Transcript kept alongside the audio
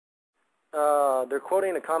They're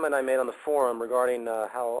quoting a comment I made on the forum regarding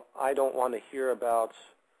how I don't want to hear about,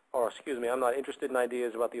 or excuse me, I'm not interested in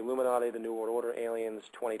ideas about the Illuminati, the New World Order, aliens,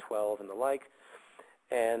 2012, and the like.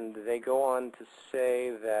 And they go on to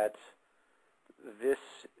say that this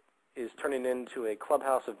is turning into a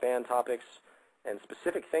clubhouse of banned topics and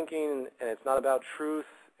specific thinking, and it's not about truth,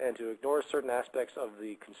 and to ignore certain aspects of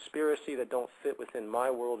the conspiracy that don't fit within my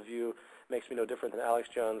worldview makes me no different than Alex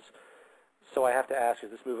Jones. So I have to ask, is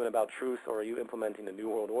this movement about truth, or are you implementing the New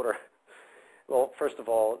World Order? Well, first of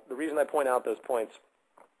all, the reason I point out those points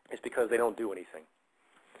is because they don't do anything.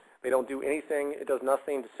 They don't do anything. It does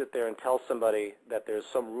nothing to sit there and tell somebody that there's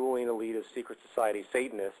some ruling elite of secret society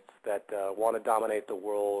Satanists that want to dominate the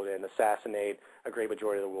world and assassinate a great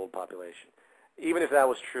majority of the world population. Even if that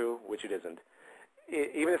was true, which it isn't,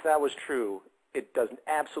 even if that was true, it does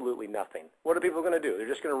absolutely nothing. What are people going to do? They're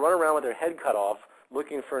just going to run around with their head cut off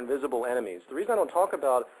looking for invisible enemies. The reason I don't talk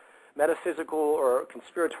about metaphysical or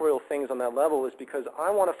conspiratorial things on that level is because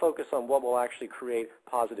I want to focus on what will actually create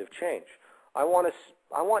positive change.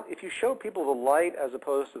 If you show people the light as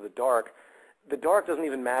opposed to the dark doesn't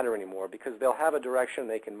even matter anymore because they'll have a direction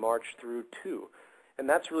they can march through to. And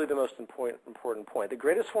that's really the most important point. The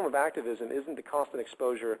greatest form of activism isn't the constant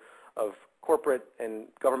exposure of corporate and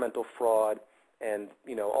governmental fraud and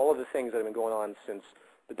all of the things that have been going on since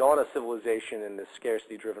the dawn of civilization in this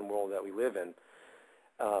scarcity-driven world that we live in.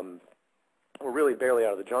 We're really barely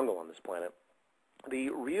out of the jungle on this planet. The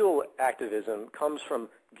real activism comes from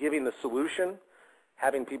giving the solution,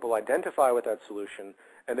 having people identify with that solution,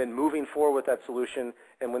 and then moving forward with that solution.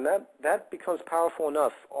 And when that becomes powerful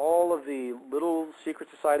enough, all of the little secret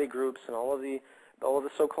society groups and all of the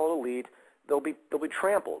so-called elite, they'll be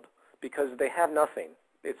trampled because they have nothing.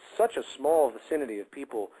 It's such a small vicinity of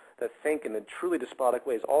people that think in the truly despotic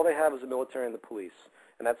ways. All they have is the military and the police,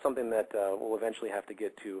 and that's something that we'll eventually have to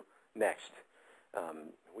get to next.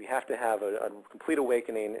 We have to have a complete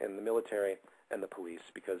awakening in the military and the police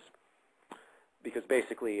because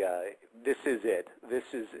basically this is it.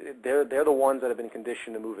 They're the ones that have been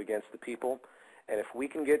conditioned to move against the people, and if we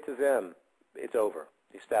can get to them, it's over.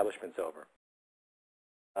 The establishment's over.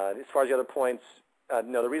 As far as the other points,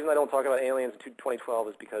 no, the reason I don't talk about aliens in 2012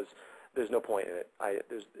 is because there's no point in it.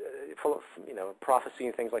 There's full of prophecy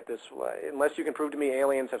and things like this. Unless you can prove to me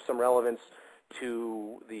aliens have some relevance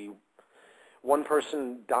to the one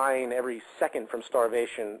person dying every second from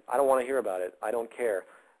starvation, I don't want to hear about it. I don't care.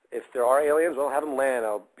 If there are aliens, well, have them land.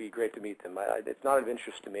 It'll be great to meet them. It's not of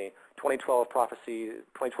interest to me. 2012 prophecy,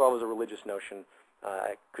 2012 is a religious notion.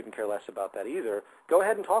 I couldn't care less about that either. Go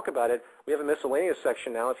ahead and talk about it. We have a miscellaneous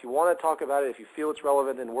section now. If you want to talk about it, if you feel it's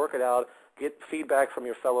relevant, then work it out. Get feedback from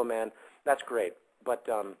your fellow man. That's great. But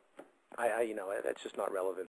that's just not relevant.